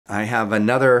I have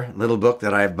another little book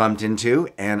that I've bumped into,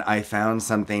 and I found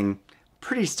something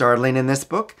pretty startling in this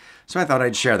book, so I thought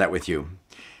I'd share that with you.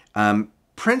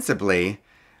 Principally,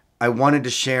 I wanted to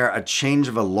share a change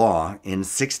of a law in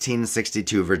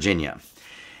 1662 Virginia.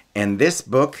 And this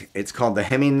book, it's called The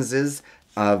Hemmingses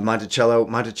of Monticello.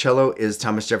 Monticello is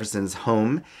Thomas Jefferson's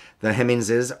home. The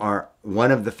Hemmingses are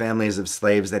one of the families of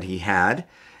slaves that he had,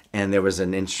 and there was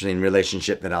an interesting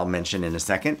relationship that I'll mention in a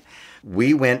second.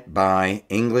 We went by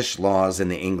English laws in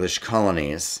the English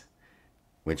colonies,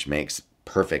 which makes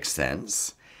perfect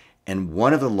sense. And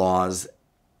one of the laws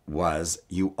was,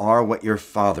 you are what your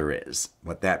father is.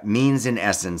 What that means in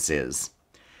essence is,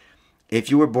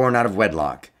 if you were born out of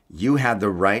wedlock, you had the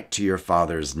right to your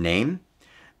father's name,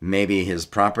 maybe his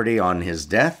property on his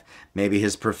death, maybe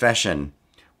his profession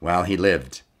while he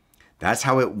lived. That's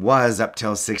how it was up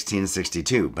till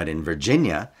 1662. But in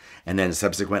Virginia, and then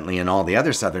subsequently in all the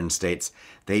other southern states,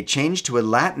 they changed to a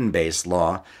Latin-based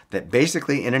law that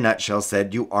basically, in a nutshell,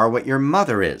 said you are what your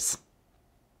mother is.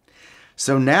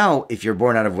 So now, if you're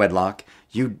born out of wedlock,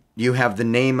 you have the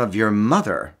name of your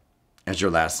mother as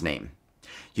your last name.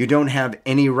 You don't have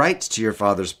any rights to your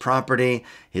father's property,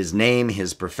 his name,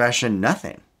 his profession,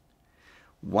 nothing.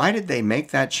 Why did they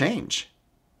make that change?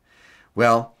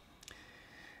 Well,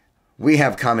 we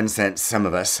have common sense, some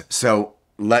of us, so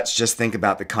let's just think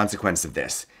about the consequence of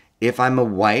this. If I'm a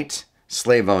white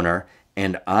slave owner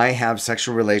and I have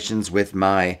sexual relations with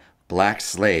my black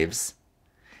slaves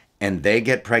and they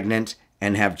get pregnant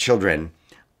and have children,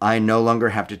 I no longer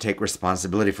have to take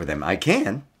responsibility for them. I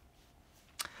can,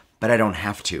 but I don't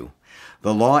have to.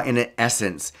 The law, in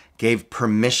essence, gave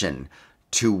permission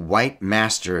to white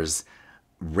masters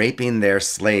raping their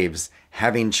slaves,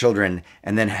 having children,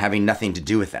 and then having nothing to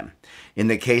do with them. In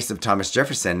the case of Thomas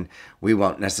Jefferson, we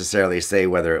won't necessarily say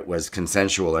whether it was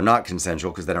consensual or not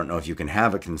consensual, because I don't know if you can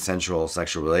have a consensual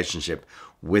sexual relationship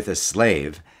with a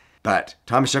slave. But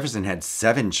Thomas Jefferson had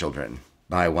 7 children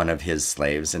by one of his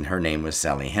slaves, and her name was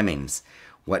Sally Hemings.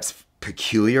 What's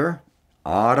peculiar,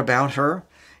 odd about her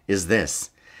is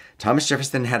this. Thomas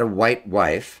Jefferson had a white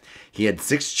wife. He had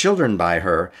 6 children by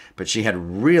her, but she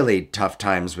had really tough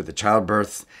times with the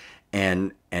childbirth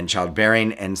and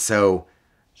childbearing, and so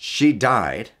she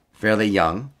died fairly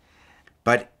young,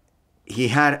 but he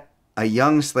had a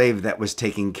young slave that was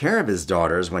taking care of his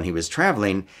daughters when he was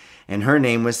traveling, and her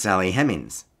name was Sally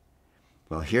Hemings.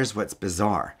 Well, here's what's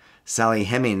bizarre. Sally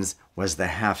Hemings was the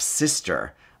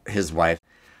half-sister, his wife.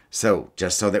 So,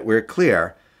 just so that we're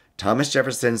clear, Thomas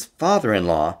Jefferson's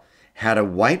father-in-law had a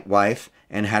white wife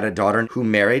and had a daughter who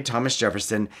married Thomas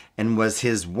Jefferson and was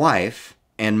his wife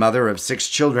and mother of 6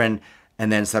 children,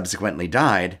 and then subsequently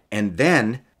died. And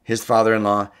then his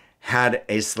father-in-law had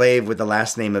a slave with the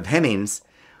last name of Hemings,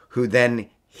 who then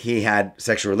he had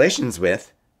sexual relations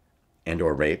with and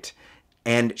or raped,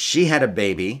 and she had a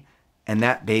baby, and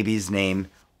that baby's name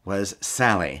was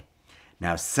Sally.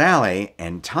 Now, Sally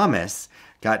and Thomas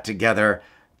got together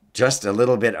just a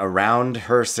little bit around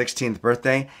her 16th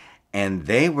birthday, and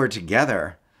they were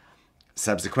together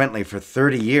subsequently for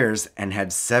 30 years and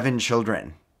had 7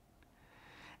 children.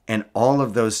 And all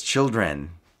of those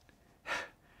children,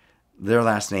 their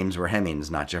last names were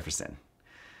Hemings, not Jefferson.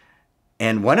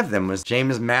 And one of them was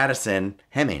James Madison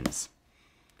Hemings.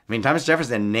 I mean, Thomas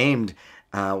Jefferson named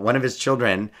one of his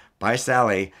children by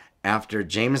Sally after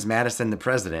James Madison, the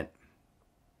president,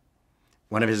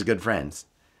 one of his good friends.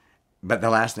 But the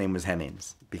last name was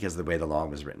Hemings because of the way the law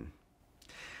was written.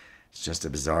 It's just a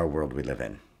bizarre world we live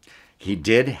in. He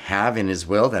did have in his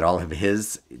will that all of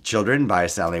his children by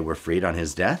Sally were freed on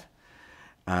his death.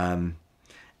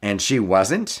 And she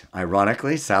wasn't,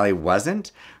 ironically, Sally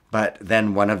wasn't. But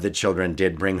then one of the children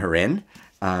did bring her in,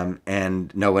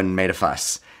 and no one made a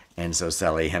fuss. And so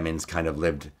Sally Hemings kind of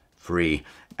lived free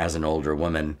as an older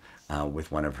woman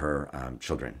with one of her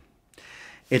children.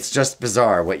 It's just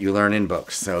bizarre what you learn in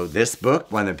books. So this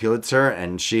book won the Pulitzer,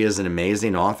 and she is an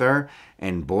amazing author.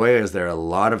 And boy, is there a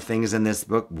lot of things in this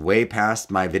book way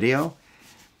past my video.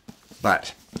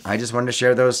 But I just wanted to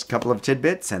share those couple of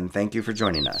tidbits, and thank you for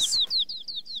joining us.